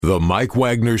The Mike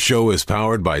Wagner Show is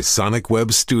powered by Sonic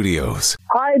Web Studios.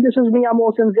 Hi, this is Mia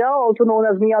Morrison, also known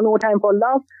as Mia No Time for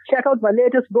Love. Check out my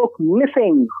latest book,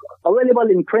 Missing, available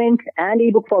in print and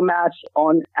ebook formats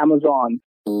on Amazon.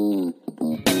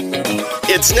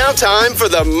 It's now time for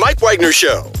the Mike Wagner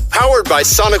Show, powered by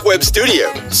Sonic Web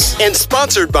Studios and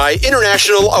sponsored by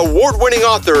international award-winning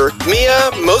author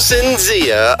Mia Mohsen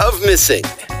Zia of Missing.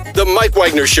 The Mike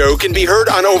Wagner Show can be heard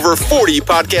on over 40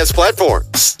 podcast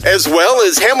platforms, as well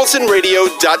as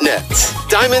HamiltonRadio.net,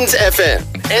 Diamonds FM,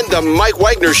 and the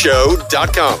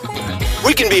MikeWagnerShow.com.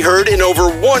 We can be heard in over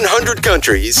 100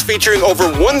 countries, featuring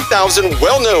over 1,000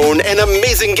 well-known and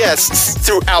amazing guests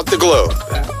throughout the globe.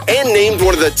 And named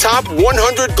one of the top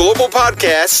 100 global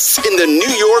podcasts in the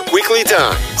New York Weekly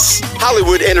Times,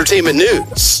 Hollywood Entertainment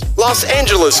News, Los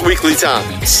Angeles Weekly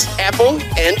Times, Apple,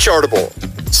 and Chartable.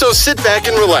 So sit back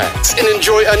and relax and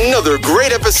enjoy another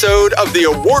great episode of the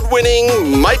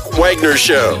award-winning Mike Wagner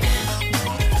Show.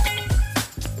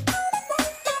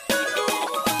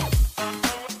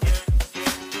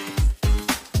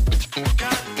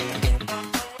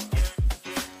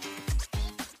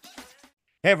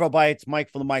 Hey everybody, it's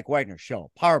Mike from the Mike Wagner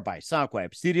Show, powered by Sonic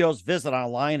Web Studios. Visit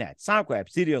online at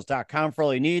sonicwebstudios.com for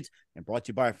all your needs, and brought to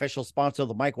you by official sponsor of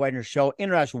the Mike Wagner Show,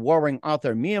 international warring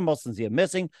author Mia Mohsen Zia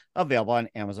Missing, available on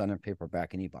Amazon and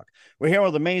paperback and ebook. We're here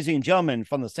with an amazing gentleman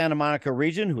from the Santa Monica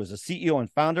region who is the CEO and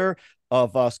founder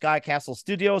of Sky Castle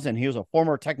Studios, and he was a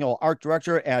former technical art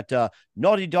director at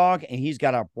Naughty Dog, and he's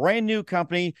got a brand new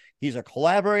company. He's a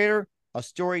collaborator, a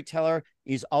storyteller.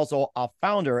 He's also a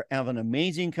founder of an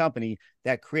amazing company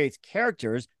that creates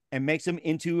characters and makes them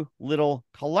into little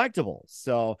collectibles.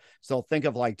 So think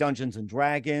of like Dungeons and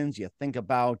Dragons. You think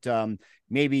about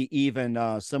maybe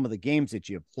even some of the games that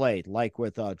you've played, like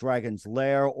with Dragon's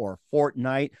Lair or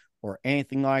Fortnite or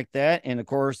anything like that. And of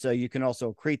course, you can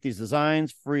also create these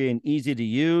designs free and easy to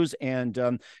use. And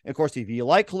of course, if you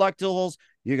like collectibles,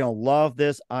 you're going to love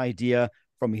this idea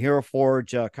from Hero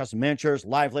Forge Custom Miniatures,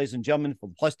 live, ladies and gentlemen,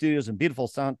 from Plus Studios in beautiful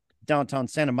downtown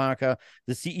Santa Monica,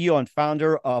 the CEO and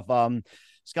founder of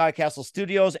Sky Castle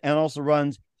Studios, and also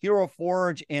runs Hero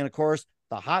Forge. And of course,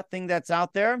 the hot thing that's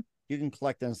out there, you can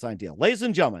collect this idea. Ladies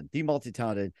and gentlemen, the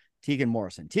multi-talented Teagan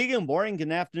Morrison. Teagan, morning,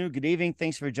 good afternoon, good evening.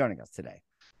 Thanks for joining us today.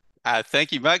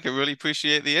 Thank you, Mike. I really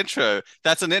appreciate the intro.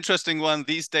 That's an interesting one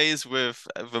these days with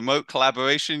remote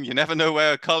collaboration. You never know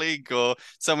where a colleague or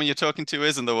someone you're talking to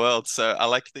is in the world. So I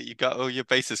like that you got all your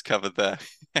bases covered there.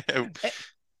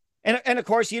 And of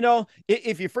course, you know,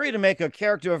 if you're free to make a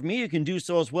character of me, you can do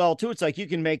so as well, too. It's like you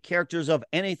can make characters of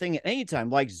anything at any time,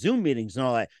 like Zoom meetings and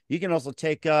all that. You can also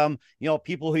take,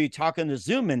 people who you talk into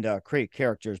Zoom and create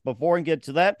characters. Before we get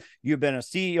to that, you've been a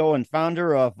CEO and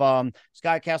founder of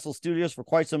Sky Castle Studios for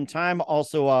quite some time,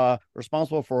 also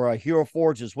responsible for Hero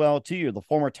Forge as well, too. You're the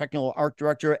former technical art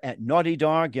director at Naughty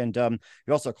Dog, and you're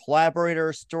also a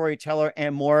collaborator, storyteller,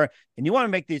 and more. And you want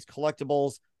to make these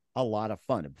collectibles a lot of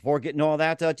fun. Before getting all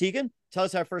that, Teagan, tell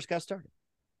us how I first got started.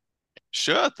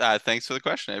 Sure. Thanks for the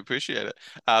question. I appreciate it.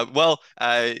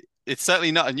 It's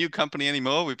certainly not a new company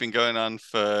anymore. We've been going on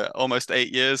for almost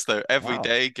 8 years, though every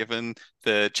day, given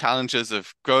the challenges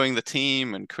of growing the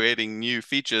team and creating new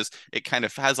features, it kind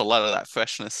of has a lot of that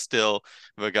freshness still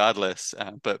regardless.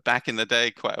 But back in the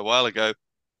day, quite a while ago,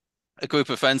 a group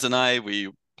of friends and we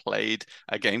played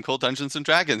a game called Dungeons and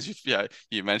Dragons.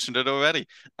 You mentioned it already.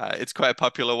 It's quite a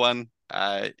popular one.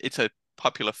 It's a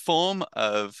popular form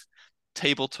of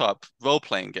tabletop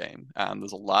role-playing game.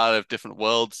 There's a lot of different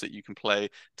worlds that you can play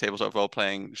tabletop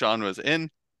role-playing genres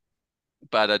in.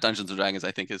 But Dungeons and Dragons,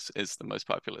 I think, is the most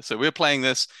popular. So we're playing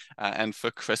this, and for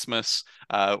Christmas,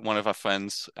 one of our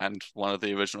friends and one of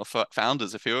the original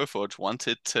founders of Hero Forge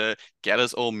wanted to get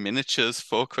us all miniatures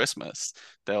for Christmas.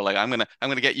 They were like, "I'm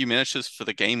gonna get you miniatures for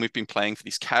the game we've been playing, for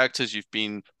these characters you've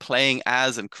been playing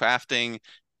as and crafting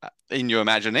in your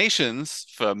imaginations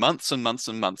for months and months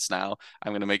and months now.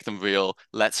 I'm going to make them real.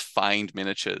 Let's find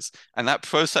miniatures." And that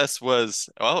process was,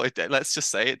 let's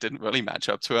just say it didn't really match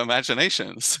up to our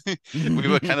imaginations. We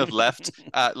were kind of left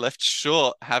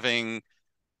short, having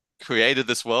created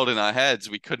this world in our heads.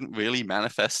 We couldn't really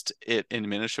manifest it in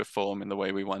miniature form in the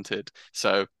way we wanted.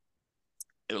 So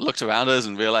it looked around us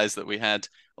and realized that we had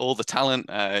all the talent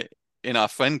in our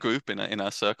friend group, in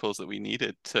our circles, that we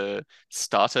needed to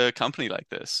start a company like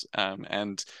this.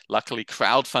 And luckily,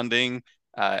 crowdfunding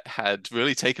had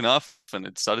really taken off, and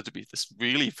it started to be this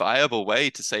really viable way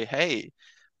to say, hey,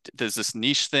 there's this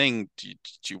niche thing.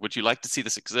 Would you like to see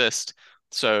this exist?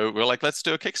 So we're like, let's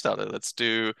do a Kickstarter. Let's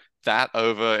do that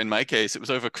over, in my case, it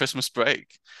was over Christmas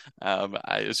break.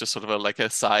 It was just sort of like a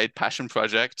side passion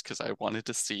project because I wanted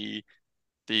to see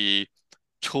the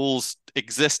tools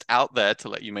exist out there to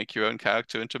let you make your own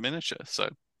character into miniature. So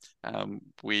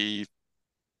we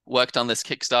worked on this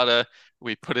Kickstarter.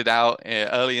 We put it out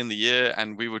early in the year,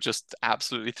 and we were just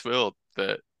absolutely thrilled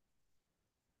that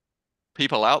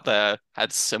people out there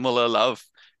had similar love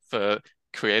for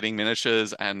creating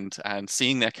miniatures and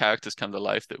seeing their characters come to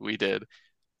life that we did.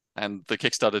 And the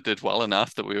Kickstarter did well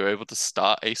enough that we were able to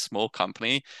start a small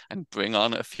company and bring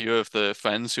on a few of the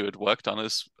friends who had worked on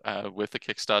us with the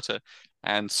Kickstarter,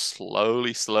 and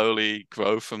slowly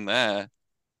grow from there.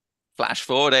 Flash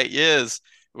forward 8 years,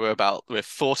 we're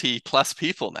 40 plus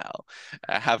people now,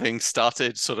 having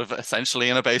started sort of essentially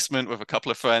in a basement with a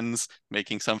couple of friends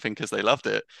making something because they loved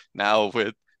it. Now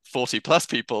with 40 plus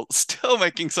people still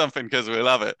making something because we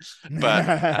love it,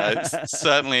 but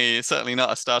certainly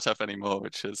not a startup anymore,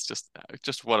 which is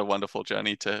just what a wonderful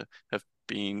journey to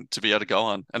be able to go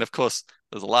on. And of course,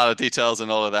 there's a lot of details and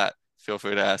all of that. Feel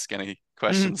free to ask any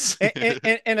questions.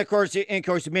 and of course,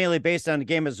 mainly based on the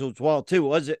game as well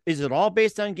too. Is it all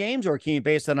based on games, or can you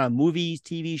base it on movies,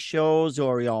 TV shows,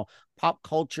 or pop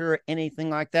culture, anything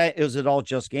like that? Is it all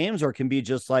just games, or can be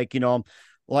just like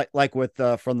like with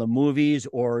from the movies,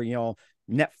 or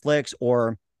Netflix,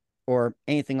 or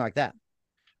anything like that?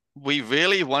 We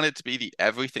really wanted to be the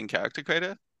everything character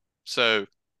creator, so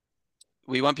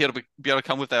we want people to be able to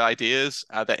come with their ideas,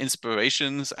 their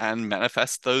inspirations, and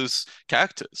manifest those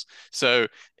characters. So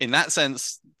in that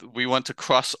sense, we want to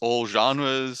cross all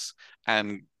genres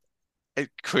and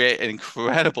create an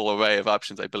incredible array of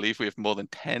options. I believe we have more than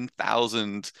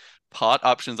 10,000 part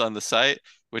options on the site,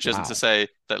 which isn't to say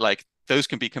that like those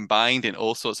can be combined in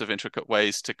all sorts of intricate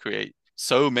ways to create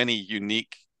so many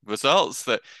unique results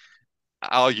that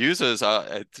our users,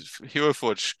 our Hero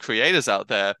Forge creators out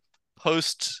there,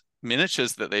 post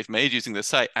miniatures that they've made using the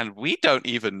site, and we don't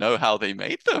even know how they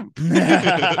made them.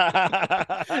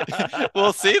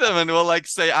 We'll see them and we'll like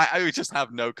say, I just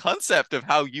have no concept of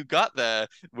how you got there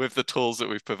with the tools that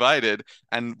we've provided.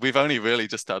 And we've only really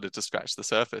just started to scratch the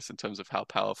surface in terms of how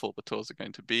powerful the tools are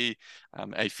going to be.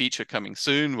 A feature coming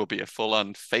soon will be a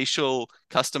full-on facial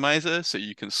customizer, so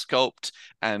you can sculpt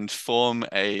and form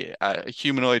a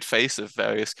humanoid face of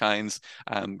various kinds.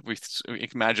 We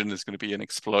imagine there's going to be an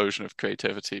explosion of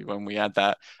creativity when we add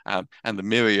that, and the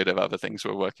myriad of other things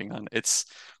we're working on. It's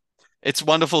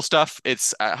wonderful stuff.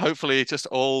 It's hopefully just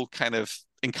all kind of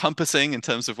encompassing in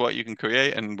terms of what you can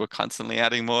create, and we're constantly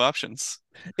adding more options.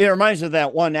 It reminds me of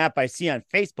that one app I see on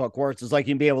Facebook where it's like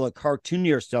you can be able to cartoon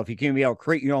your stuff. You can be able to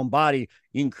create your own body.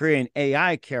 You can create an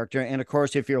AI character, and of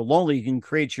course, if you're lonely, you can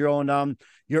create your own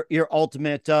your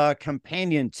ultimate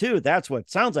companion too. That's what it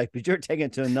sounds like, but you're taking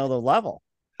it to another level.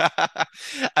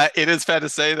 It is fair to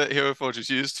say that Hero Forge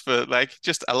is used for like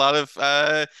just a lot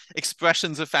of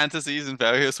expressions of fantasies in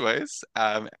various ways,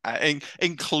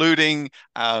 including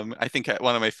I think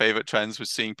one of my favorite trends was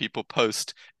seeing people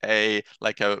post a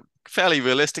fairly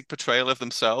realistic portrayal of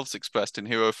themselves expressed in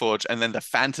Hero Forge, and then the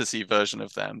fantasy version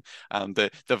of them, the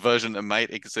version that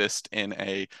might exist in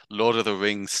a Lord of the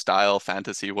Rings style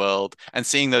fantasy world, and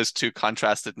seeing those two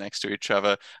contrasted next to each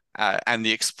other, and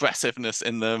the expressiveness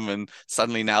in them. And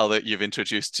suddenly now that you've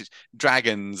introduced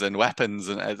dragons and weapons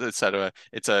and etc.,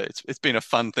 it's been a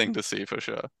fun thing to see for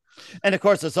sure. And of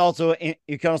course, it's also,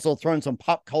 you can also throw in some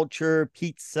pop culture,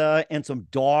 pizza, and some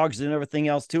dogs and everything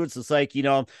else too. It's just like,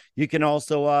 you can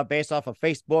also base off of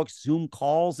Facebook, Zoom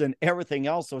calls, and everything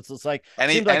else. So it's just like,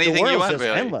 anything you want,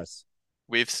 really. Endless.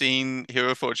 We've seen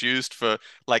Hero Forge used for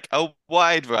like a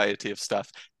wide variety of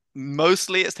stuff.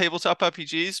 Mostly it's tabletop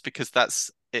RPGs, because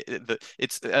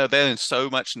they're in so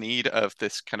much need of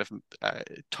this kind of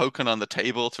token on the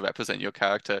table to represent your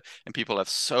character, and people have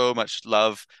so much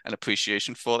love and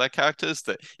appreciation for their characters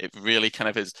that it really kind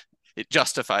of it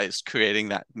justifies creating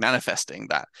that, manifesting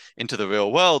that into the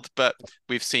real world. But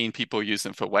we've seen people use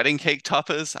them for wedding cake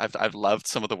toppers. I've loved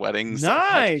some of the weddings.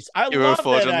 Nice. I love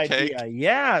that idea. Cake.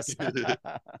 Yes. Yeah.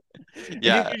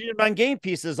 You can use them on game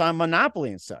pieces on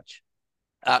Monopoly and such.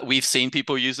 We've seen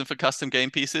people use them for custom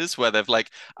game pieces where they've like,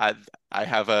 I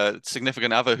have a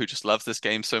significant other who just loves this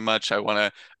game so much. I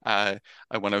want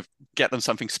to get them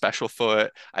something special for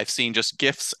it. I've seen just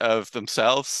gifts of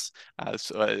themselves,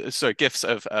 so gifts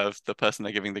of the person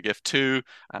they're giving the gift to,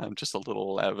 just a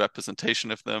little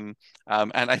representation of them.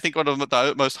 And I think one of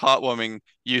the most heartwarming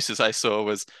uses I saw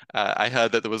was I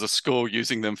heard that there was a school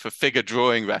using them for figure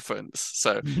drawing reference.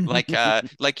 So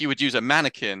like you would use a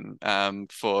mannequin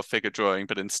for figure drawing,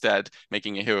 but instead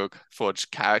making a Hero Forge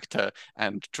character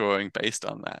and drawing based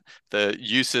on that. The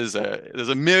uses there's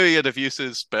a myriad of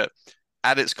uses, but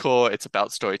at its core, it's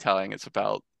about storytelling. It's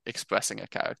about expressing a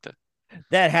character.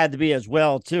 That had to be as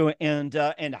well too. And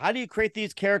how do you create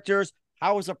these characters?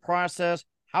 How is the process?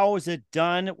 How is it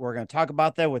done? We're going to talk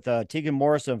about that with Teagan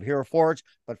Morrison of Hero Forge.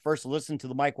 But first, listen to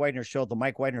the Mike Wagner Show, the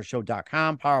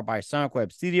MikeWagnerShow.com, powered by Sonic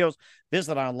Web Studios.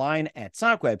 Visit online at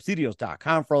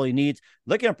SonicWebStudios.com for all your needs.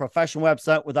 Look at a professional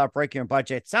website without breaking your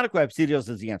budget. Sonic Web Studios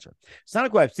is the answer.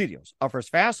 Sonic Web Studios offers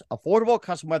fast, affordable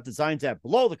custom web designs that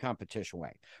blow the competition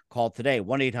away. Call today,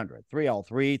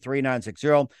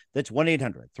 1-800-303-3960. That's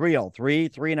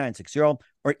 1-800-303-3960.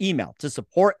 Or email to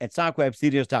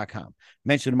support@sonicwebstudios.com.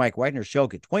 Mention the Mike Wagner Show.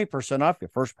 Get 20% off your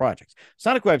first projects.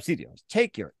 Sonic Web Studios.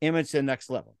 Take your image to the next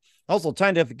level. Also,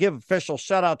 time to give official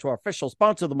shout out to our official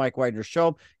sponsor of the Mike Wagner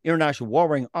Show, international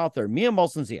warring author Mia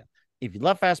Molson-Zia. If you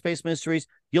love fast-paced mysteries,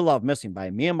 you'll love Missing by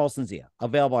Mia Molson-Zia.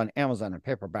 Available on Amazon in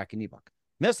paperback and ebook.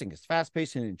 Missing is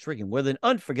fast-paced and intriguing with an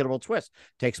unforgettable twist.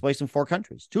 Takes place in 4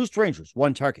 countries, 2 strangers,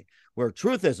 1 target, where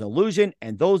truth is an illusion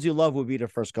and those you love will be the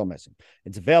first go missing.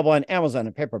 It's available on Amazon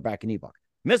in paperback and ebook.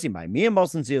 Missing by Mia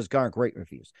Molson-Zia has garnered great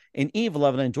reviews. And Eve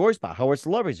 11 enjoys by Howard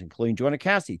celebrities, including Joanna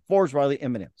Cassidy, Forbes, Riley,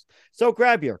 and M&M's. So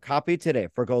grab your copy today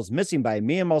for Goes Missing by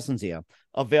Mia Molson-Zia,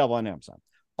 available on Amazon.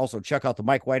 Also, check out the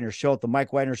Mike Wagner Show at the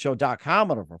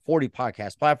MikeWagnerShow.com on over 40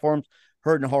 podcast platforms.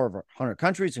 Heard in over 100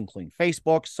 countries, including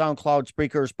Facebook, SoundCloud,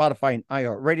 Spreaker, Spotify, and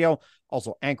iHeartRadio.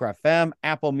 Also, Anchor FM,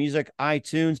 Apple Music,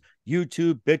 iTunes,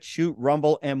 YouTube, BitChute,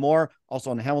 Rumble, and more. Also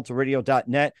on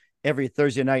HamiltonRadio.net every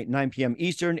Thursday night, 9 p.m.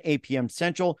 Eastern, 8 p.m.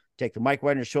 Central. Take the Mike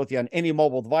Wagner Show with you on any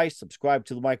mobile device. Subscribe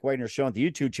to the Mike Wagner Show on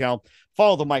the YouTube channel.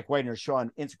 Follow the Mike Wagner Show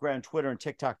on Instagram, Twitter, and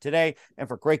TikTok today. And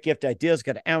for great gift ideas,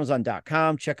 go to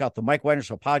Amazon.com. Check out the Mike Wagner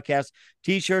Show podcast.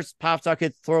 T-shirts, pop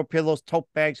sockets, throw pillows, tote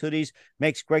bags, hoodies.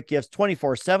 Makes great gifts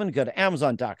 24/7. Go to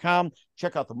Amazon.com.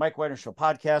 Check out the Mike Wagner Show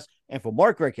podcast. And for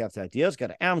more great gift ideas, go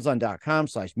to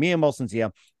Amazon.com/Mia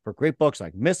Molson-Zia for great books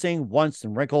like Missing, Once,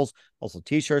 and Wrinkles. Also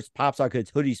T-shirts, pop sockets,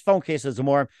 hoodies, phone cases, and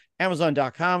more.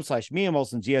 Amazon.com/Mia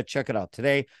Molson-Zia. Check it out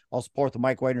today. I'll support the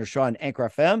Mike Wagner Show on Anchor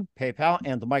FM, PayPal,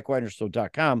 and the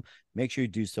MikeWagnerShow.com. Make sure you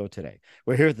do so today.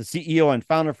 We're here with the CEO and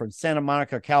founder from Santa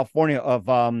Monica, California of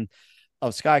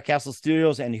Sky Castle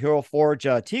Studios and Hero Forge,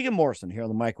 Teagan Morrison here on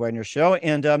the Mike Wagner Show.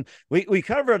 And we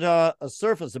covered a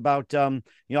surface about,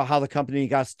 how the company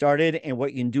got started and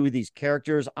what you can do with these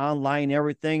characters online and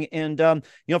everything. And,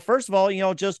 first of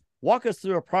all, just walk us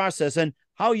through a process and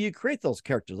how you create those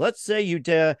characters. Let's say you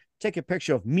take a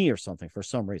picture of me or something for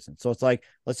some reason. So it's like,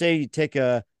 let's say you create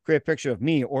a picture of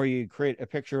me, or you create a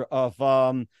picture of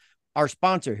our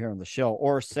sponsor here on the show,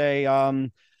 or say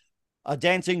a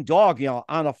dancing dog,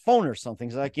 on a phone or something.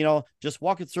 It's like, just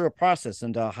walk it through a process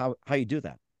and how you do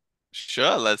that.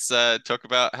 Sure. Let's talk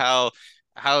about how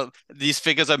these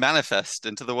figures are manifest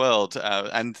into the world.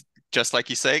 And just like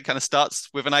you say, it kind of starts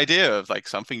with an idea of like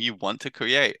something you want to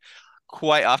create.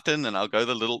 Quite often, and I'll go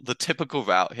the typical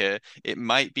route here, it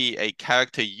might be a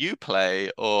character you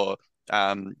play, or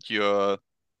you're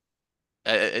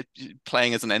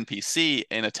playing as an NPC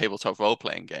in a tabletop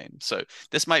role-playing game. So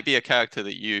this might be a character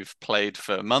that you've played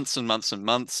for months and months and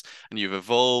months, and you've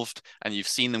evolved, and you've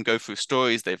seen them go through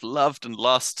stories they've loved and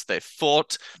lost, they've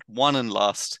fought, won and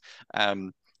lost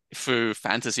through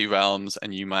fantasy realms,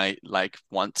 and you might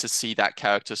want to see that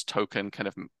character's token kind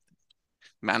of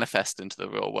manifest into the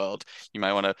real world. You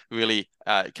might want to really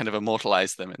kind of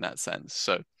immortalize them in that sense.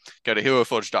 So go to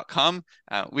heroforge.com.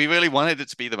 We really wanted it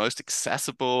to be the most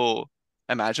accessible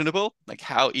imaginable. Like,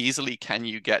 how easily can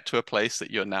you get to a place that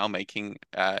you're now making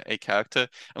a character?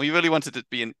 And we really wanted it to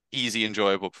be an easy,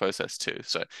 enjoyable process too.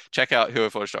 So check out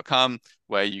heroforge.com,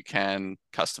 where you can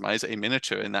customize a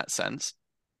miniature in that sense.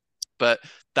 But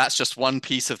that's just one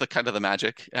piece of the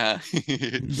magic.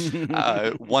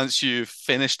 Once you've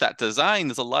finished that design,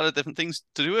 there's a lot of different things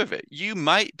to do with it. You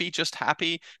might be just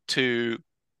happy to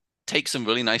take some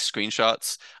really nice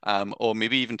screenshots, or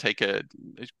maybe even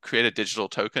create a digital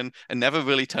token and never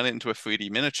really turn it into a 3D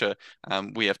miniature.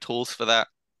 We have tools for that,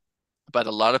 but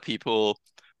a lot of people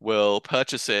will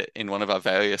purchase it in one of our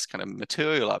various kind of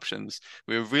material options.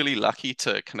 We were really lucky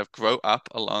to kind of grow up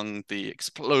along the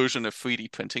explosion of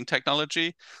 3D printing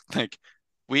technology. Like,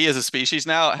 we as a species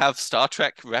now have Star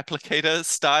Trek replicator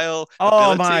style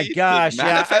ability my gosh, to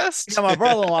manifest. My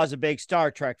brother-in-law is a big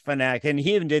Star Trek fanatic, and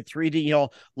he even did 3D,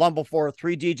 long before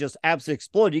 3D just absolutely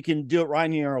exploded. You can do it right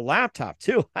on your laptop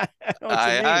too.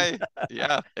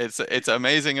 Yeah, it's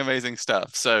amazing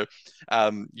stuff. So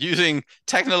using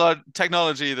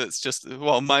technology that's just,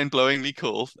 mind-blowingly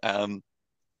cool,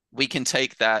 we can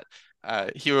take that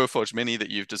Hero Forge Mini that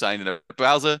you've designed in a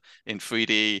browser in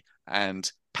 3D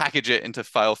and package it into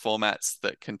file formats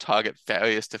that can target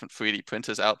various different 3D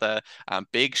printers out there.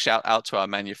 Big shout out to our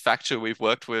manufacturer we've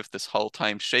worked with this whole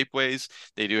time, Shapeways.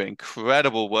 They do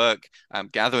incredible work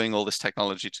gathering all this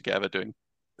technology together, doing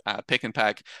pick and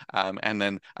pack, and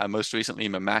then most recently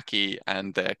Mamaki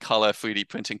and their color 3D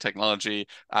printing technology,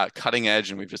 cutting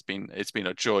edge, and it's been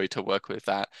a joy to work with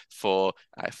that for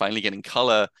finally getting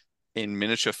color in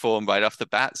miniature form right off the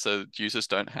bat, so users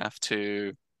don't have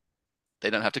to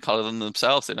color them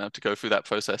themselves. They don't have to go through that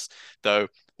process. Though,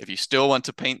 if you still want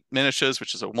to paint miniatures,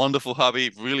 which is a wonderful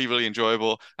hobby, really, really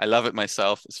enjoyable, I love it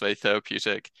myself. It's very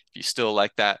therapeutic. If you still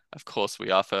like that, of course,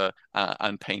 we offer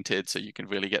unpainted, so you can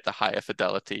really get the higher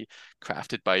fidelity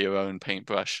crafted by your own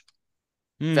paintbrush.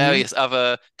 Various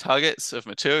other targets of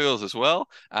materials as well.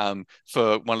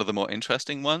 For one of the more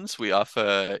interesting ones, we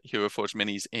offer Hero Forge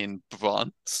minis in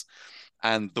bronze.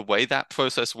 And the way that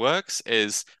process works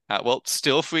is,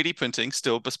 still 3D printing,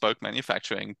 still bespoke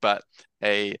manufacturing, but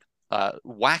a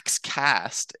wax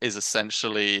cast is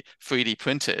essentially 3D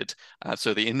printed,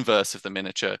 so the inverse of the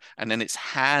miniature, and then it's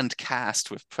hand cast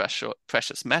with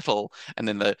precious metal, and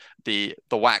then the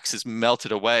wax is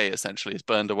melted away, essentially is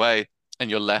burned away, and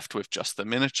you're left with just the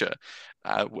miniature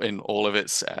in all of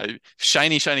its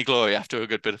shiny glory after a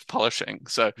good bit of polishing.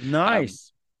 So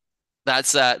nice.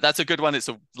 That's a good one. It's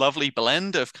a lovely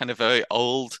blend of kind of very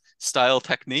old style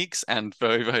techniques and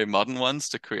very, very modern ones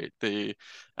to create the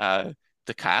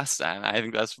cast, and I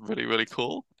think that's really, really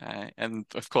cool. And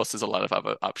of course, there's a lot of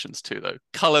other options too, though.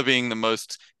 Color being the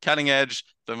most cutting edge,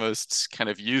 the most kind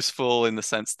of useful in the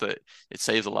sense that it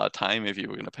saves a lot of time if you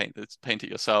were going to paint it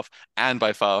yourself, and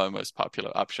by far our most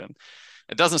popular option.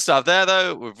 It doesn't stop there,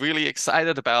 though. We're really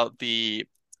excited about the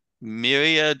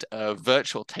myriad of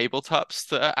virtual tabletops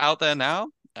that are out there now.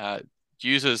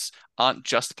 Users aren't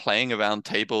just playing around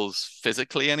tables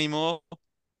physically anymore,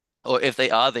 or if they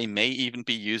are, they may even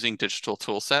be using digital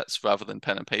tool sets rather than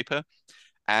pen and paper.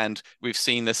 And we've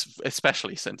seen this,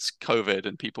 especially since COVID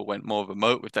and people went more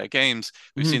remote with their games,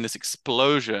 we've seen this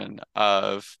explosion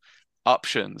of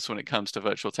options when it comes to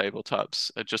virtual tabletops.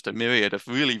 Just a myriad of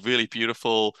really, really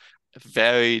beautiful,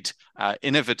 varied,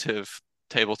 innovative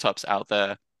tabletops out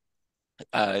there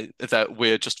that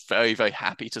we're just very, very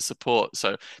happy to support.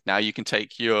 So now you can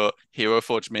take your Hero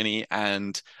Forge Mini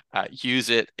and use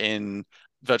it in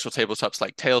virtual tabletops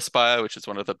like Tailspire, which is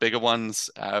one of the bigger ones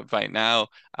right now,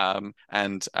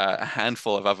 and a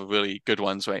handful of other really good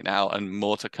ones right now, and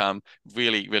more to come.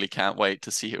 Really, really can't wait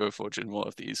to see Hero Forge in more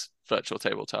of these virtual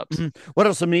tabletops. What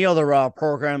are some of the other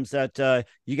programs that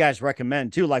you guys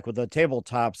recommend too, like with the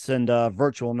tabletops and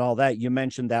virtual and all that? You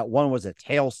mentioned that one was a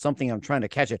Tail something. I'm trying to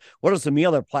catch it. What are some of the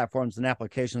other platforms and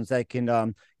applications that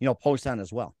can post on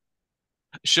as well?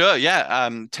 Sure, yeah.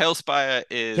 Tailspire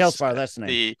is that's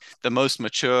nice. The most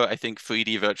mature, I think,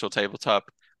 3D virtual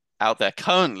tabletop out there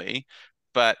currently.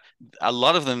 But a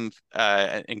lot of them,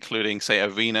 including, say,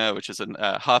 Arena, which is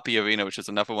Harpy Arena, which is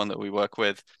another one that we work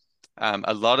with.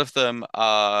 A lot of them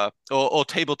are, or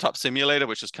Tabletop Simulator,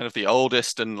 which is kind of the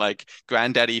oldest and like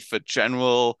granddaddy for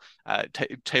general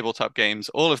tabletop games.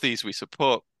 All of these we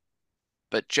support.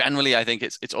 But generally, I think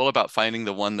it's all about finding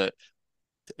the one that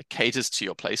caters to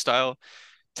your playstyle.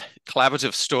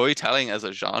 Collaborative storytelling as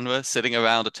a genre, sitting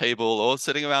around a table or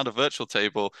sitting around a virtual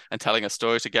table and telling a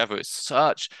story together is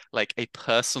such like a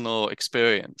personal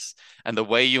experience. And the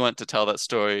way you want to tell that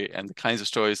story and the kinds of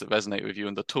stories that resonate with you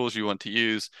and the tools you want to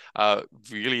use are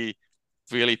really,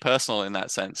 really personal in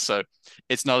that sense. So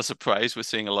it's not a surprise we're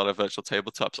seeing a lot of virtual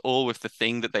tabletops, all with the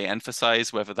thing that they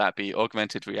emphasize, whether that be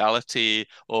augmented reality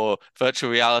or virtual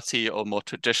reality or more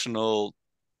traditional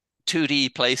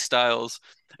 2D play styles,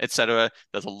 etc.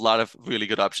 There's a lot of really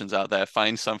good options out there.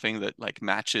 Find something that like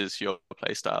matches your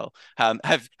play style.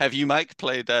 Have you, Mike,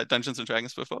 played Dungeons and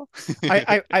Dragons before?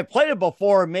 I played it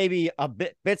before, maybe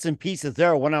bits and pieces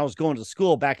there when I was going to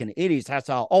school back in the 80s. That's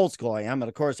how old school I am. And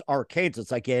of course, arcades,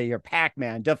 it's like your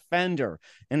Pac-Man, Defender,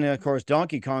 and then of course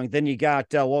Donkey Kong. Then you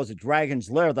got what was it, Dragon's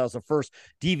Lair? That was the first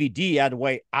DVD. You had to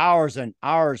wait hours and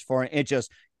hours for it. It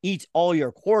just eats all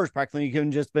your cores practically. You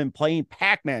can just been playing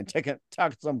Pac-Man, talk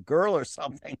to some girl or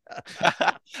something.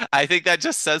 I think that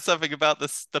just says something about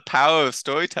the power of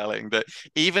storytelling, that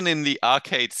even in the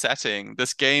arcade setting,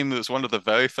 this game was one of the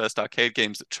very first arcade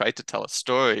games that tried to tell a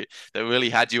story that really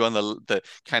had you on the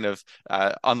kind of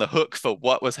on the hook for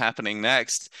what was happening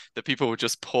next, that people would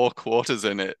just pour quarters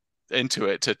into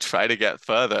it to try to get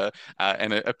further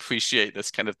and appreciate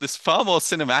this far more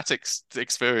cinematic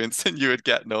experience than you would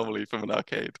get normally from an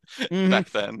arcade back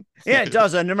then. Yeah, it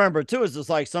does. And remember too, is it's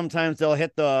like sometimes they'll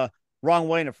hit the wrong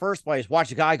way in the first place.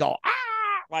 Watch a guy go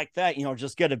like that,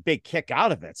 just get a big kick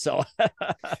out of it. So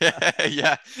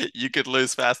yeah, you could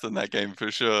lose fast in that game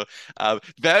for sure.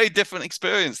 Very different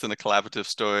experience than a collaborative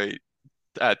story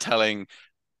telling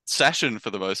session for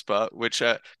the most part, which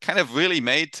are kind of really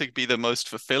made to be the most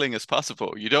fulfilling as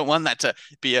possible. You don't want that to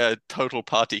be a total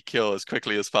party kill as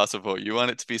quickly as possible. You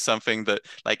want it to be something that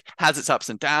like has its ups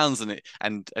and downs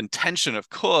and tension, of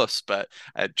course, but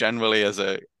generally as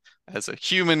a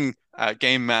human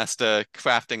game master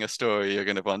crafting a story, you're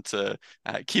going to want to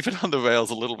keep it on the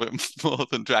rails a little bit more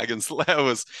than Dragon's Lair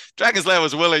was. Dragon's Lair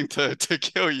was willing to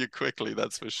kill you quickly,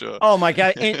 that's for sure. Oh my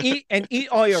god, and eat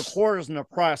all your quarters in the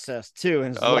process too.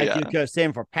 And it's you could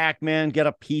same for Pac-Man, get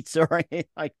a pizza or anything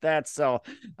like that. So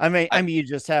I mean, you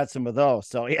just had some of those.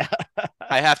 So yeah.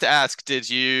 I have to ask, did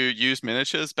you use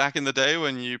miniatures back in the day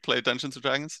when you played Dungeons and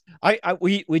Dragons?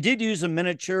 We did use the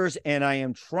miniatures, and I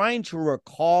am trying to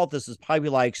recall. This is probably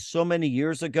like so many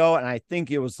years ago, and I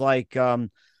think it was like I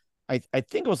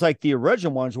think it was like the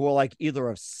original ones were like either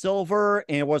of silver,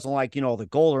 and it wasn't like the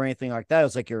gold or anything like that. It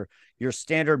was like your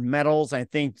standard metals. I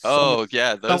think.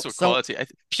 Those were quality.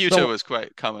 Pewter was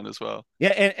quite common as well. Yeah,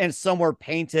 and some were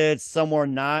painted, some were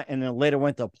not, and then later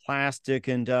went to plastic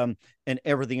and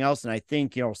everything else. And I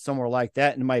think some were like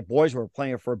that. And my boys were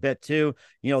playing it for a bit too.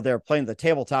 They were playing the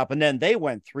tabletop, and then they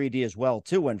went 3D as well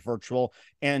too, went virtual.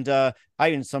 And I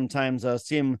even sometimes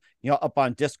see them up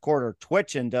on Discord or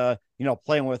Twitch and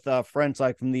playing with friends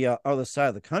like from the other side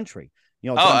of the country.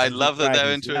 I love that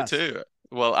they're into it too.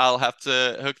 Well, I'll have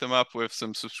to hook them up with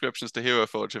some subscriptions to Hero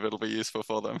Forge if it'll be useful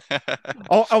for them.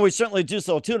 We certainly do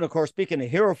so too. And of course, speaking of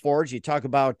Hero Forge, you talk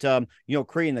about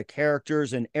creating the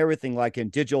characters and everything like in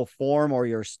digital form or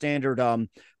your standard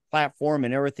platform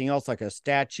and everything else like a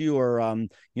statue or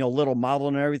little model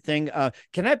and everything.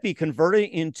 Can that be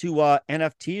converted into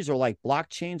NFTs or like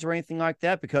blockchains or anything like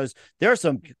that? Because there are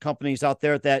some companies out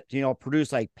there that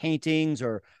produce like paintings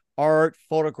or art,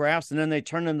 photographs, and then they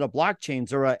turn into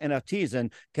blockchains or NFTs.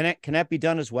 And can that be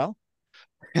done as well?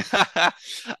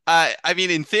 I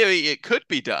mean, in theory, it could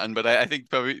be done, but I think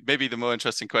maybe the more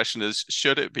interesting question is,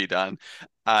 should it be done?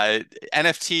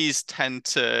 NFTs tend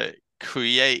to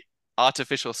create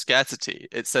artificial scarcity.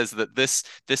 It says that this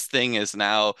thing is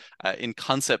now in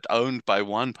concept owned by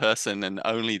one person and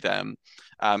only them.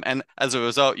 And as a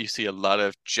result, you see a lot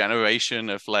of generation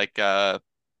of like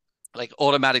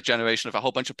automatic generation of a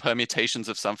whole bunch of permutations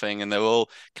of something, and they're all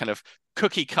kind of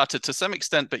cookie cutter to some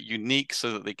extent, but unique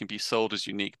so that they can be sold as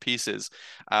unique pieces.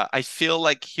 I feel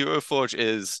like Hero Forge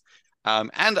is,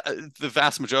 and the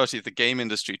vast majority of the game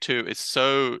industry too, is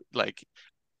so like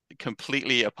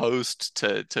completely opposed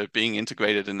to being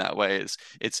integrated in that way.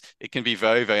 It can be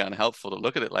very, very unhelpful to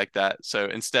look at it like that. So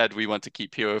instead, we want to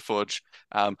keep Hero Forge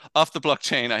off the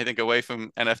blockchain, I think, away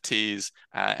from NFTs,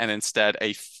 and instead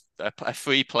a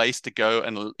free place to go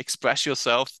and express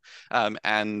yourself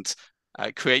and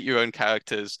create your own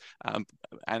characters.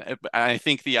 And I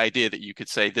think the idea that you could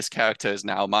say this character is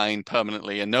now mine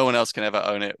permanently and no one else can ever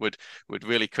own it would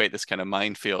really create this kind of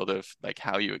minefield of like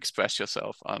how you express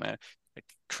yourself on a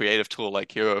creative tool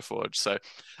like Hero Forge. So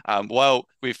while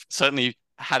we've certainly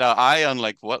had our eye on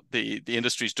like what the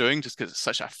industry's doing, just because it's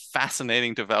such a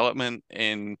fascinating development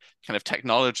in kind of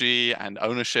technology and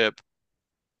ownership,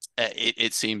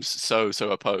 it seems so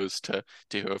opposed to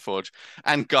Hero Forge.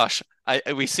 And gosh,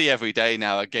 we see every day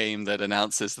now a game that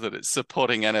announces that it's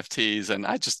supporting NFTs, and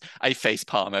I face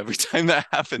palm every time that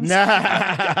happens.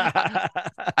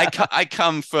 I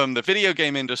come from the video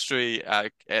game industry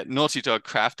at Naughty Dog,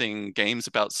 crafting games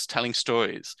about telling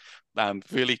stories.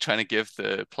 Really trying to give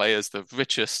the players the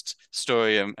richest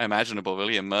story imaginable,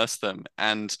 really immerse them.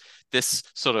 And this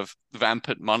sort of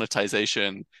rampant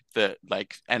monetization that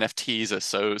like NFTs are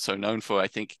so known for, I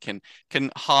think can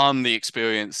harm the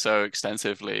experience so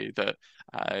extensively that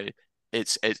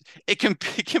it can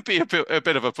be a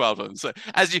bit of a problem. So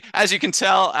as you can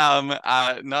tell,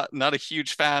 not a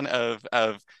huge fan of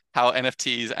how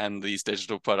NFTs and these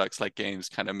digital products like games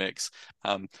kind of mix.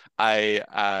 I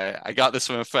got this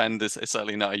from a friend. This is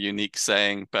certainly not a unique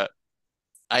saying, but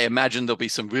I imagine there'll be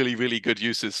some really, really good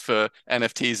uses for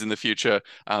NFTs in the future,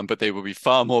 but they will be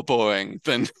far more boring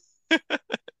than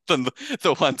than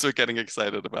the ones we're getting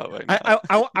excited about right now.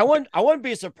 I wouldn't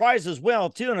be surprised as well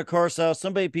too. And of course,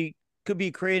 somebody could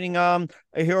be creating a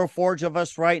Hero Forge of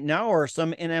us right now, or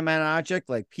some inanimate object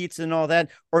like pizza and all that,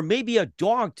 or maybe a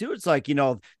dog too. It's like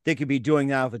they could be doing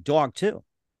that with a dog too.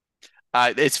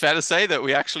 It's fair to say that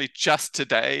we actually just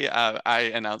today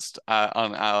I announced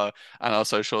on our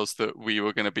socials that we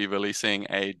were going to be releasing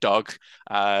a dog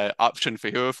option for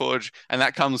Hero Forge, and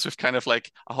that comes with kind of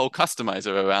like a whole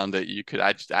customizer around it. You could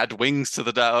add wings to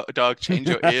the dog, change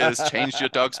your ears, change your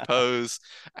dog's pose,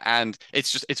 and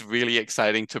it's really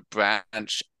exciting to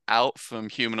branch out from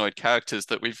humanoid characters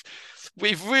that we've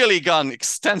really gone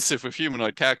extensive with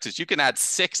humanoid characters. You can add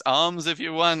 6 arms if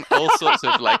you want, all sorts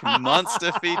of like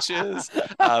monster features.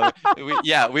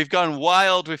 We've gone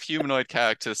wild with humanoid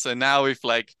characters. So now we've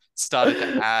like started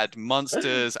to add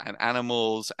monsters and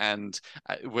animals, and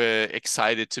we're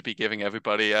excited to be giving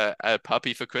everybody a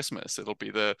puppy for Christmas. It'll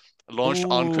be launched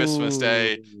on Christmas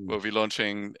Day. We'll be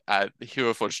launching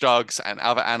Hero Forge dogs and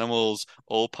other animals,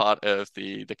 all part of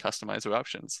the customizer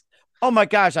options. Oh my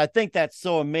gosh, I think that's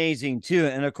so amazing too.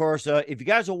 And of course, if you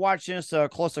guys are watching this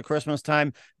close to Christmas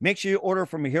time, make sure you order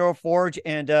from Hero Forge.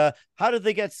 And how do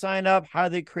they get signed up? How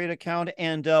do they create an account?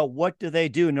 And what do they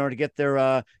do in order to get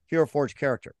their Hero Forge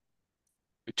character?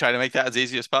 We try to make that as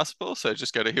easy as possible. So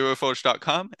just go to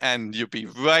heroforge.com and you'll be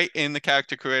right in the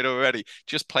character creator already.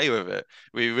 Just play with it.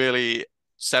 We really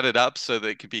set it up so that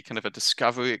it could be kind of a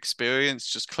discovery experience.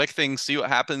 Just click things, see what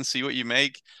happens, see what you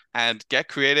make, and get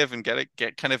creative and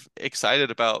get kind of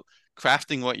excited about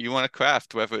crafting what you want to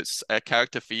craft, whether it's a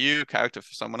character for you, character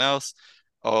for someone else,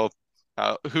 or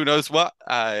who knows what.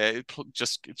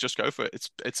 Just go for it.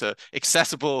 It's a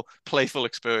accessible, playful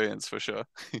experience for sure.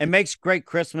 It makes great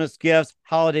Christmas gifts,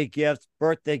 holiday gifts,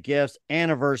 birthday gifts,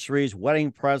 anniversaries,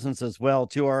 wedding presents as well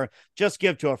too, or just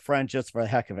give to a friend just for the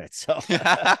heck of it. So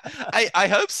I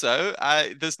hope so.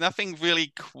 There's nothing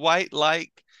really quite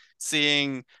like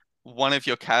seeing one of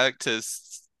your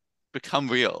characters become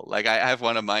real. Like I have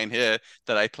one of mine here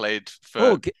that I played for.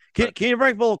 Oh, can you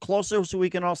bring it a little closer so we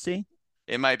can all see?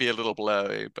 It might be a little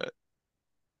blurry, but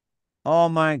oh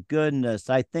my goodness.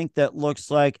 I think that looks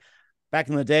like back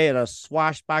in the day at a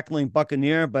swashbuckling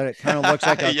buccaneer, but it kind of looks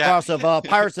like a cross of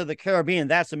Pirates of the Caribbean.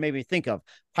 That's what made me think of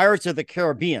Pirates of the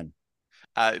Caribbean.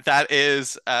 That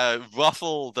is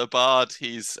Ruffle the Bard.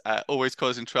 He's always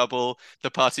causing trouble.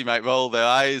 The party might roll their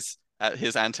eyes at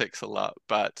his antics a lot,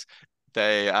 but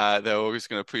they're always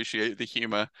going to appreciate the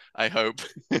humor, I hope.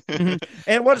 Mm-hmm.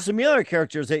 And what are some other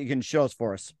characters that you can show us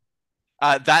for us?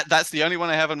 That's the only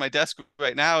one I have on my desk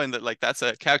right now, and that's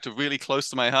a character really close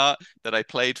to my heart that I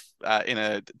played in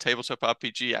a tabletop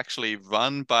RPG actually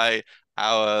run by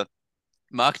our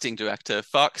marketing director,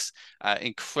 Fox.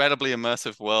 Incredibly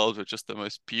immersive world with just the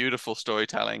most beautiful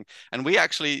storytelling. And we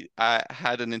actually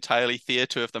had an entirely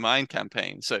theater of the mind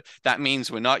campaign. So that means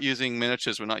we're not using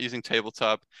miniatures, we're not using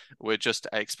tabletop, we're just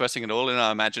expressing it all in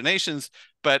our imaginations.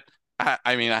 But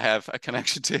I mean, I have a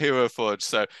connection to Hero Forge,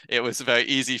 so it was very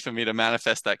easy for me to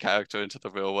manifest that character into the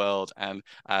real world, and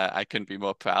I couldn't be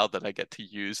more proud that I get to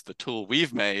use the tool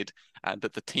we've made and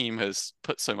that the team has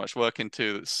put so much work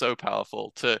into. It's so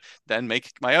powerful to then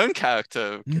make my own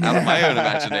character out of my own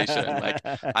imagination. Like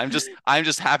I'm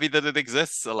just happy that it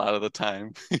exists a lot of the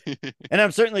time. And I'm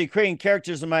certainly creating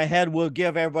characters in my head. We'll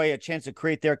give everybody a chance to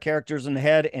create their characters in the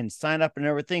head and sign up and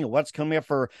everything. What's coming up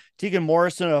for Teagan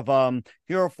Morrison of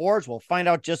Hero Forge, we'll find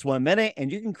out just 1 minute,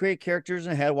 and you can create characters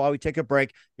in the head while we take a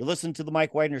break. You listen to the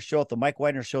Mike Wagner Show at the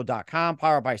MikeWagnerShow.com,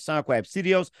 powered by Sonic Web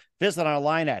Studios. Visit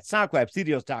online at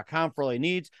SonicWebStudios.com for all your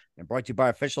needs, and brought to you by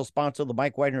official sponsor, the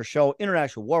Mike Wagner Show,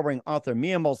 international award-winning author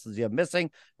Mia Molson of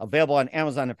Missing, available on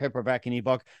Amazon and paperback and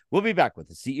ebook. We'll be back with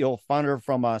the CEO founder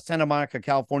from Santa Monica,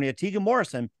 California, Teagan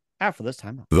Morrison, after this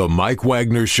time. The Mike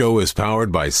Wagner Show is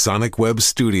powered by Sonic Web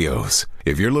Studios.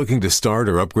 If you're looking to start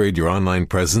or upgrade your online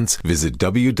presence, visit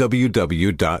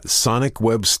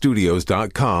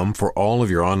www.sonicwebstudios.com for all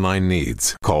of your online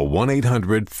needs. Call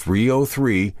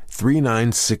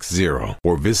 1-800-303-3960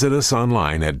 or visit us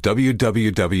online at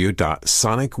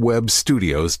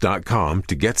www.sonicwebstudios.com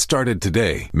to get started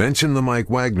today. Mention the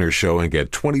Mike Wagner Show and get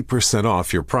 20%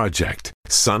 off your project.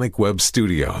 Sonic Web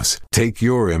Studios. Take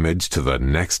your image to the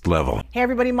next level. Hey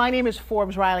everybody, my name is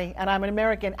Forbes Riley, and I'm an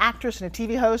American actress and a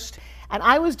TV host. And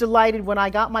I was delighted when I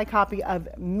got my copy of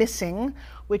Missing,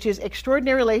 which is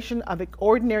Extraordinary Relation of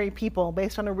Ordinary People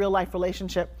based on a real life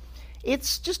relationship.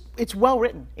 It's well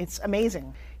written. It's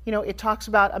amazing. You know, it talks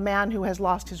about a man who has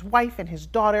lost his wife and his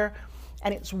daughter,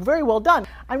 and it's very well done.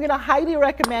 I'm going to highly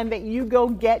recommend that you go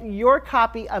get your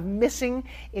copy of Missing.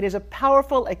 It is a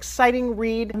powerful, exciting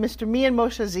read. Mr. Mian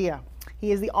Moshe Zia.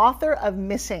 He is the author of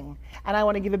Missing. And I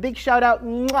want to give a big shout out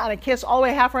and a kiss all the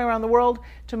way halfway around the world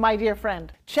to my dear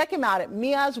friend. Check him out at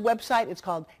Mia's website. It's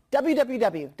called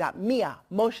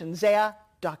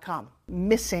www.miamotionsea.com.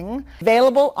 Missing,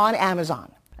 available on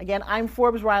Amazon. Again, I'm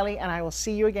Forbes Riley, and I will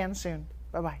see you again soon.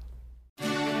 Bye-bye.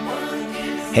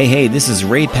 Hey, this is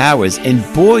Ray Powers, and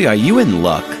boy, are you in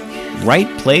luck. Right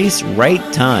place, right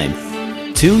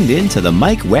time. Tuned in to the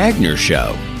Mike Wagner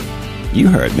Show. You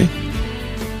heard me.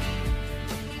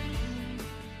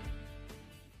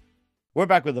 We're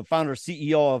back with the founder,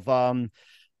 CEO of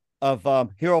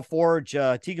of Hero Forge,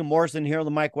 Teagan Morrison here on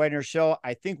the Mike Wagner Show.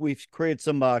 I think we've created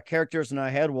some characters in our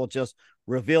head. We'll just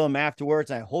reveal them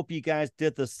afterwards. I hope you guys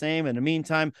did the same. In the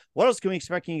meantime, what else can we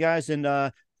expect you guys in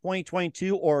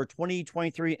 2022 or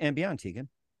 2023 and beyond, Teagan?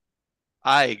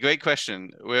 Aye, great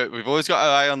question. We've always got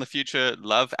our eye on the future.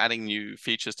 Love adding new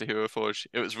features to Hero Forge.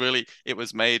 It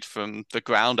was made from the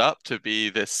ground up to be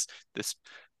this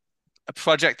a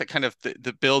project that kind of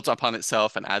that builds upon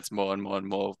itself and adds more and more and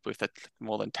more with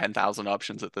more than 10,000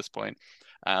 options at this point.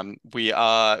 We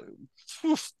are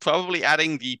probably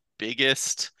adding the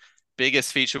biggest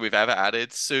feature we've ever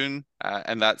added soon,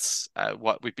 and that's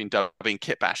what we've been dubbing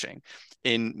kit bashing.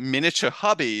 In miniature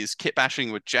hobbies, kit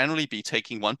bashing would generally be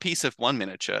taking one piece of one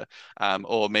miniature,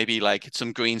 or maybe like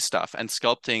some green stuff, and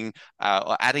sculpting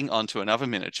or adding onto another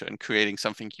miniature and creating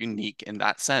something unique in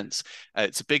that sense.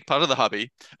 It's a big part of the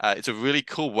hobby. It's a really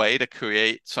cool way to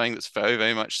create something that's very,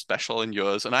 very much special in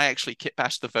yours. And I actually kit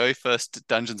bashed the very first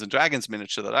Dungeons and Dragons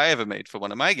miniature that I ever made for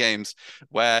one of my games,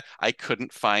 where I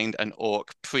couldn't find an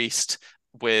orc priest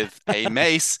with a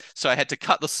mace, so I had to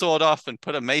cut the sword off and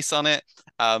put a mace on it.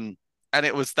 And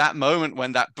it was that moment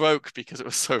when that broke because it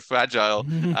was so fragile,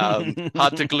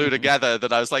 hard to glue together,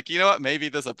 that I was like, you know what, maybe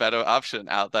there's a better option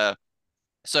out there.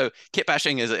 So kit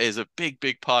bashing is a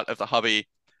big part of the hobby,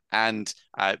 and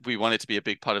we want it to be a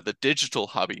big part of the digital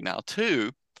hobby now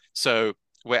too. So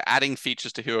we're adding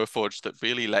features to Hero Forge that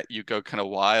really let you go kind of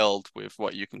wild with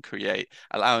what you can create,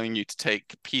 allowing you to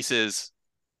take pieces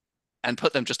and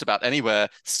put them just about anywhere,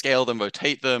 scale them,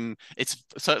 rotate them. It's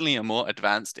certainly a more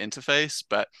advanced interface,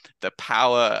 but the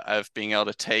power of being able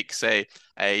to take, say,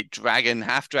 a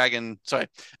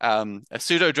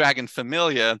pseudo-dragon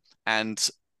familiar and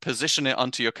position it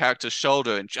onto your character's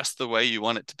shoulder in just the way you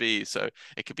want it to be. So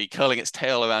it could be curling its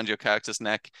tail around your character's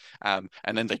neck, and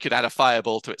then they could add a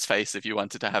fireball to its face if you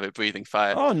wanted to have it breathing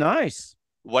fire. Oh, nice.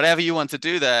 Whatever you want to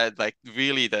do there, like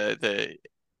really the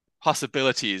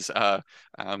possibilities are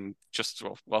just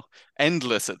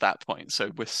endless at that point. So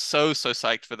we're so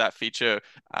psyched for that feature.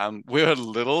 We're a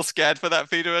little scared for that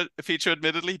feature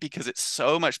admittedly, because it's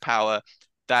so much power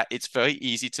that it's very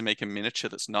easy to make a miniature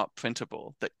that's not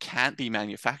printable, that can't be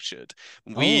manufactured.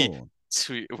 We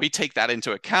take that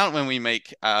into account when we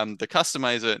make the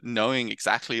customizer, knowing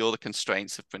exactly all the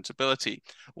constraints of printability,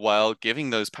 while giving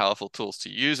those powerful tools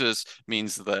to users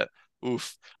means that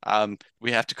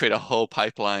we have to create a whole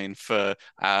pipeline for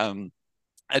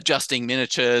adjusting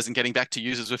miniatures and getting back to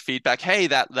users with feedback. Hey,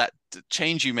 that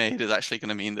change you made is actually going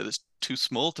to mean that it's too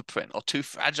small to print or too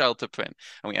fragile to print,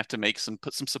 and we have to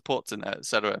put some supports in there,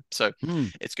 etc. So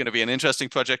it's going to be an interesting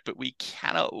project, but we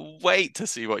cannot wait to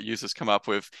see what users come up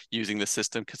with using the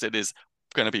system, because it is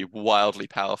going to be wildly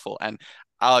powerful. And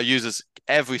our users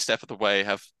every step of the way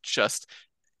have just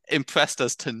impressed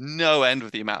us to no end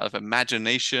with the amount of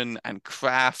imagination and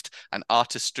craft and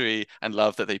artistry and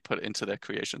love that they put into their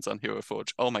creations on Hero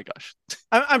Forge. Oh my gosh.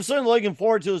 I'm certainly looking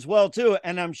forward to it as well too,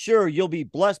 and I'm sure you'll be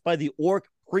blessed by the orc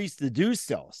priest to do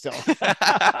so.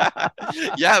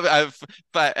 Yeah,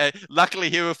 but luckily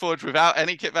Hero Forge, without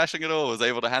any kit bashing at all, was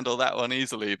able to handle that one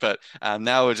easily. But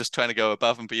now we're just trying to go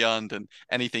above and beyond, and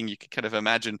anything you could kind of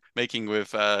imagine making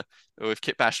with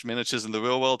kit bashed miniatures in the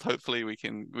real world, hopefully we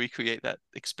can recreate that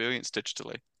experience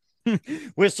digitally.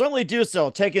 We certainly do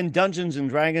so, taking Dungeons and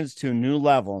Dragons to a new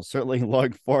level. Certainly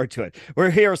look forward to it.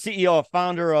 We're here, CEO and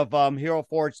founder of Hero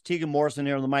Forge, Teagan Morrison,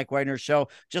 here on the Mike Wagner Show.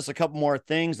 Just a couple more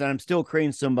things, and I'm still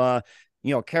creating some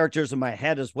characters in my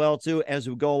head as well too as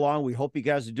we go along. We hope you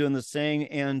guys are doing the same.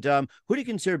 And who do you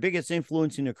consider biggest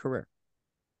influence in your career?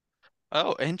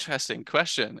 Oh, interesting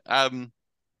question. I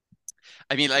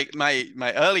mean, like my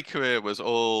early career was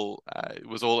all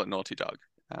at Naughty Dog.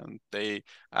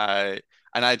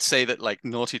 And I'd say that like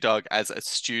Naughty Dog as a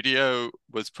studio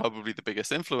was probably the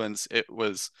biggest influence. It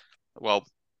was,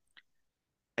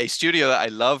 a studio that I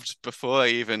loved before I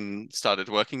even started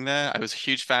working there. I was a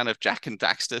huge fan of Jak and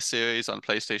Daxter series on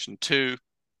PlayStation 2.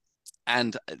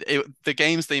 And the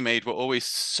games they made were always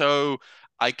so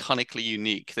iconically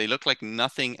unique. They looked like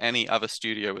nothing any other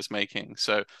studio was making.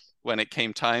 So when it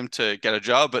came time to get a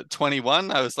job at 21,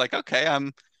 I was like, okay,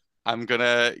 I'm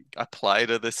gonna apply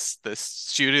to this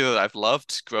studio that I've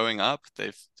loved growing up.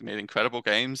 They've made incredible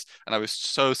games, and I was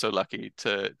so lucky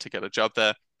to get a job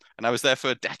there. And I was there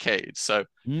for a decade. So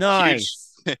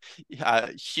nice.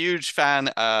 Huge fan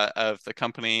of the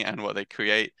company and what they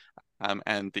create,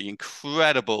 and the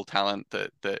incredible talent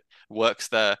that works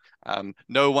there.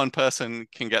 No one person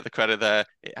can get the credit there.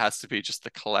 It has to be just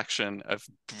the collection of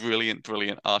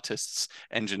brilliant artists,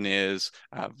 engineers,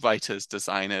 writers,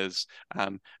 designers,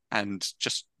 and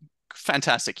just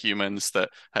fantastic humans that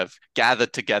have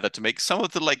gathered together to make some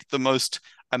of the most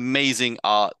amazing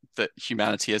art that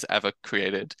humanity has ever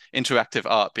created. Interactive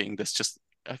art being this just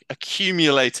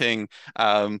accumulating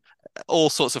all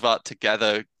sorts of art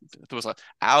together. There was an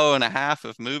hour and a half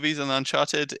of movies in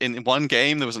Uncharted. In one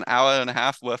game, there was an hour and a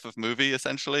half worth of movie,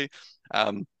 essentially,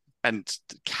 and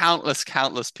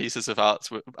countless pieces of art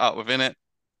within it.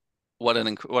 What an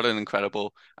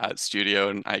incredible studio,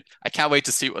 and I can't wait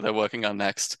to see what they're working on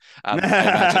next.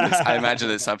 I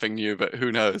imagine it's something new, but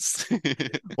who knows?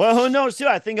 Well, who knows too?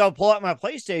 I think I'll pull out my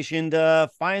PlayStation to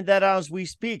find that out as we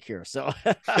speak here. So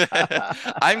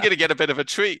I'm going to get a bit of a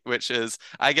treat, which is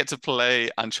I get to play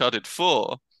Uncharted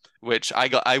 4, which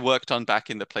I worked on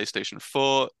back in the PlayStation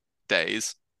 4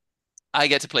 days. I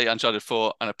get to play Uncharted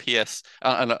 4 on a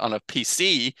on a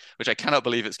PC, which I cannot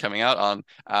believe it's coming out on,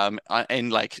 in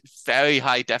like very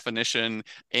high definition,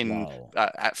 in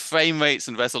at frame rates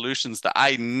and resolutions that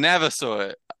I never saw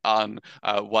it on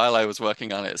while I was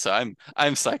working on it. So I'm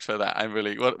psyched for that. I'm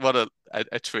really what a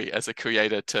treat as a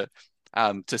creator to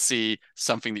see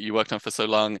something that you worked on for so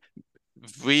long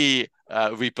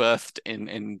rebirthed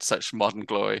in such modern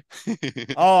glory.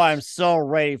 Oh, I'm so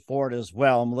ready for it as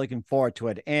well. I'm looking forward to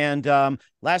it. And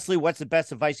lastly, what's the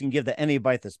best advice you can give to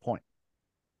anybody at this point?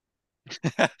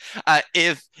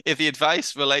 If the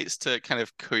advice relates to kind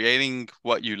of creating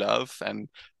what you love and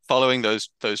following those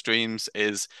dreams,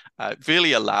 is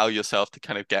really allow yourself to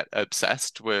kind of get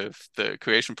obsessed with the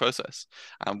creation process.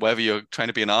 Whether you're trying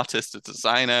to be an artist, a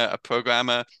designer, a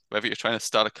programmer, whether you're trying to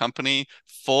start a company,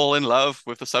 fall in love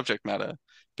with the subject matter,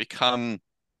 become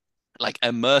like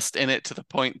immersed in it to the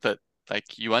point that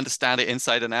like you understand it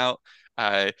inside and out.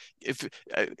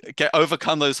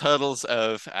 Overcome those hurdles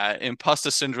of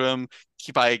imposter syndrome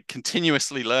by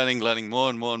continuously learning more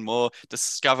and more and more,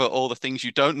 discover all the things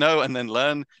you don't know and then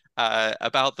learn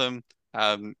about them.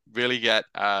 Really get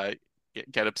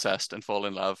obsessed and fall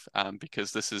in love,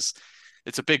 because it's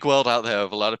a big world out there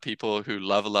of a lot of people who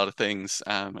love a lot of things,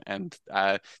 and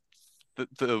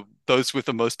those with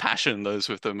the most passion, those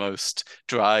with the most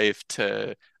drive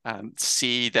to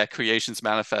see their creations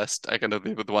manifest are going to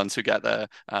be the ones who get there.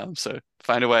 So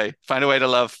find a way to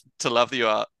love the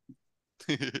art.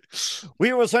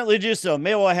 We will certainly do so.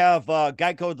 Maybe we'll have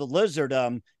Geico the Lizard,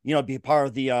 be part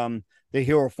of the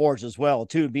Hero Forge as well,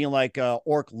 too, being like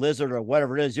Orc Lizard or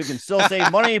whatever it is. You can still save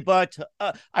money, but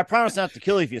I promise not to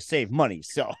kill you if you save money.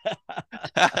 So,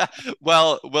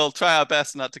 well, we'll try our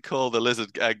best not to call the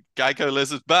lizard Geico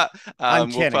Lizard, but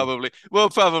we'll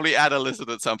probably add a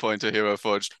lizard at some point to Hero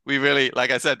Forge. We really,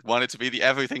 like I said, want it to be the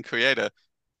everything creator.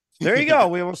 There you go.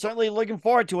 We were certainly looking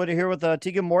forward to it here with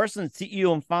Teagan Morrison,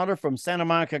 CEO and founder from Santa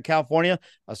Monica, California,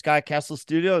 Sky Castle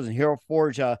Studios and Hero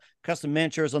Forge Custom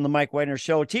Miniatures on the Mike Wagner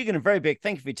Show. Teagan, a very big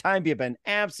thank you for your time. You've been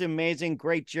absolutely amazing.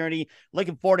 Great journey.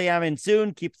 Looking forward to having you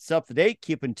soon. Keep us up to date.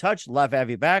 Keep in touch. Love to have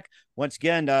you back. Once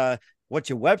again, what's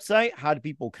your website? How do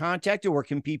people contact you? Where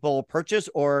can people purchase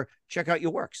or check out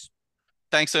your works?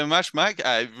 Thanks so much, Mike.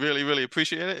 I really, really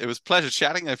appreciate it. It was a pleasure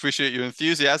chatting. I appreciate your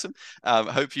enthusiasm. I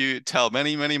hope you tell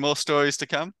many, many more stories to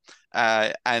come.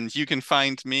 And you can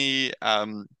find me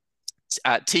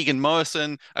at Teagan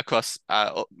Morrison across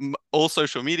all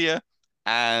social media.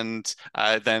 And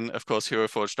then, of course,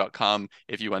 HeroForge.com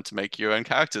if you want to make your own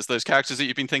characters. Those characters that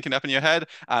you've been thinking up in your head,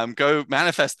 go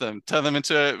manifest them. Turn them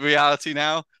into reality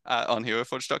now on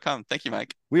HeroForge.com. Thank you,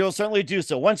 Mike. We will certainly do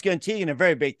so. Once again, Teagan, a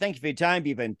very big thank you for your time.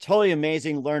 You've been totally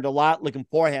amazing. Learned a lot. Looking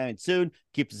forward to having it soon.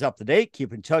 Keep us up to date.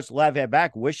 Keep in touch. Love you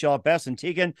back. Wish you all the best. And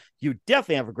Teagan, you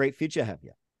definitely have a great future ahead of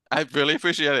you. I really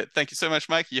appreciate it. Thank you so much,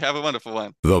 Mike. You have a wonderful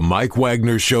one. The Mike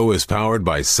Wagner Show is powered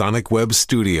by Sonic Web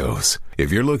Studios. If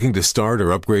you're looking to start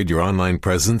or upgrade your online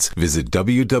presence, visit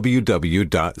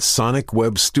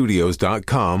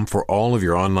www.sonicwebstudios.com for all of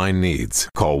your online needs.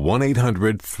 Call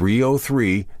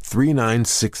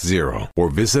 1-800-303-3960 or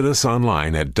visit us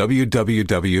online at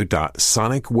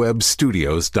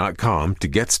www.sonicwebstudios.com to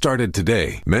get started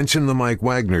today. Mention the Mike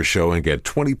Wagner Show and get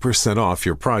 20% off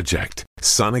your project.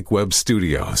 Sonic Web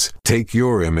Studios. Take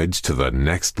your image to the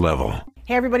next level.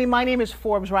 Hey everybody, my name is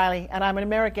Forbes Riley, and I'm an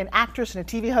American actress and a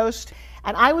TV host.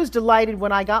 And I was delighted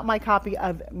when I got my copy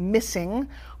of Missing,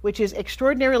 which is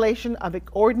Extraordinary Relation of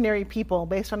Ordinary People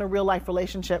based on a real life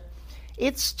relationship.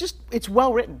 It's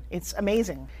well written. It's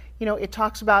amazing. You know, it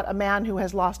talks about a man who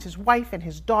has lost his wife and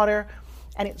his daughter,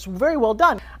 and it's very well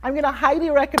done. I'm going to highly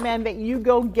recommend that you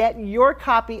go get your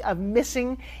copy of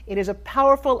Missing. It is a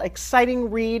powerful,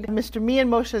 exciting read. Mr. Mian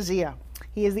Moshe Zia.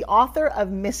 He is the author of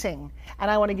Missing.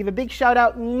 And I want to give a big shout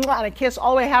out and a kiss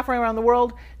all the way halfway around the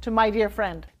world to my dear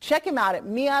friend. Check him out at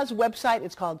Mia's website.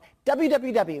 It's called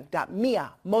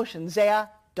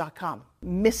www.miamoshenzea.com.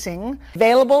 Missing,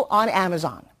 available on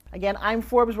Amazon. Again, I'm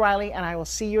Forbes Riley, and I will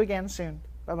see you again soon.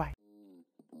 Bye-bye.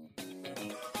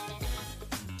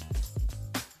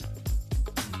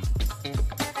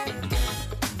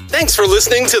 Thanks for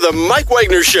listening to The Mike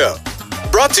Wagner Show.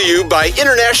 Brought to you by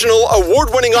international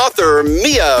award-winning author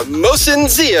Mia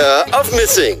Mohsen-Zia of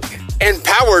Missing. And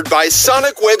powered by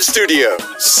Sonic Web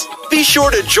Studios. Be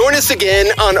sure to join us again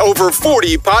on over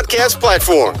 40 podcast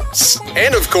platforms.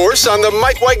 And of course on the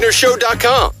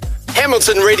MikeWagnerShow.com,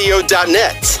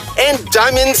 HamiltonRadio.net, and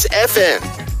Diamonds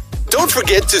FM. Don't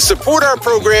forget to support our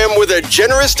program with a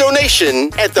generous donation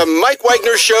at the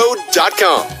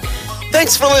MikeWagnerShow.com.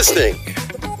 Thanks for listening.